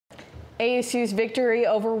ASU's victory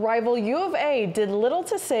over rival U of A did little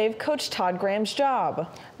to save Coach Todd Graham's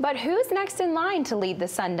job. But who's next in line to lead the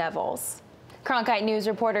Sun Devils? Cronkite News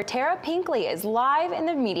reporter Terra Pinckley is live in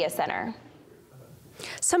the media center.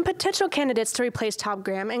 Some potential candidates to replace Todd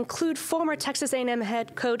Graham include former Texas A&M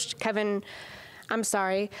head coach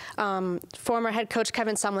former head coach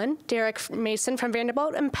Kevin Sumlin, Derek Mason from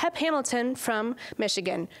Vanderbilt, and Pep Hamilton from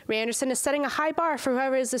Michigan. Ray Anderson is setting a high bar for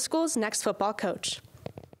whoever is the school's next football coach.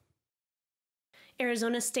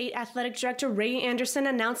 Arizona State Athletic Director Ray Anderson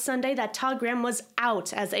announced Sunday that Todd Graham was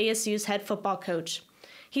out as ASU's head football coach.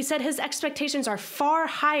 He said his expectations are far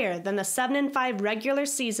higher than the 7-5 regular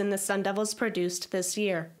season the Sun Devils produced this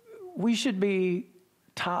year. We should be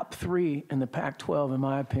top 3 in the Pac-12, in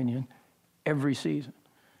my opinion, every season.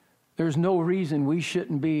 There's no reason we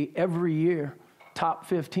shouldn't be every year top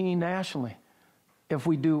 15 nationally if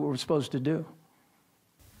we do what we're supposed to do.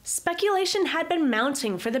 Speculation had been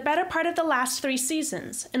mounting for the better part of the last 3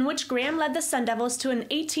 seasons, in which Graham led the Sun Devils to an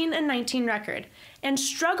 18-19 record and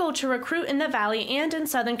struggled to recruit in the Valley and in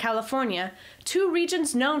Southern California, 2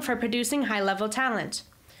 regions known for producing high-level talent.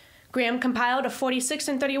 Graham compiled a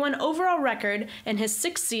 46-31 overall record in his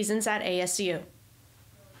 6 seasons at ASU.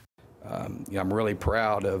 I'm really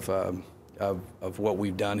proud of what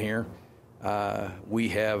we've done here. We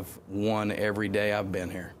have won every day I've been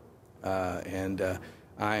here, and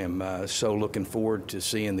I am so looking forward to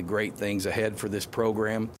seeing the great things ahead for this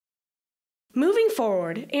program. Moving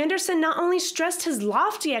forward, Anderson not only stressed his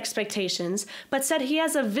lofty expectations, but said he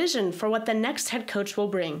has a vision for what the next head coach will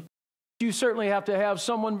bring. You certainly have to have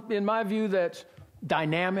someone, in my view, that's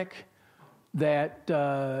dynamic, that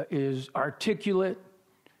is articulate,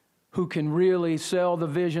 who can really sell the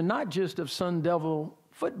vision, not just of Sun Devil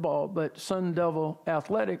football, but Sun Devil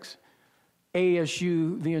athletics,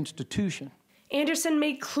 ASU, the institution. Anderson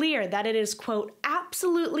made clear that it is, quote,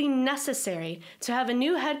 absolutely necessary to have a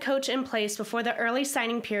new head coach in place before the early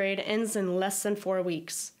signing period ends in less than 4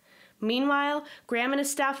 weeks. Meanwhile, Graham and his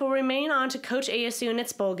staff will remain on to coach ASU in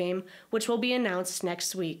its bowl game, which will be announced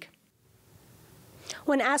next week.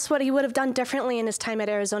 When asked what he would have done differently in his time at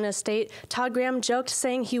Arizona State, Todd Graham joked,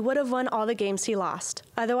 saying he would have won all the games he lost.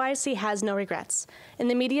 Otherwise, he has no regrets. In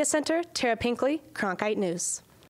the media center, Terra Pinckley, Cronkite News.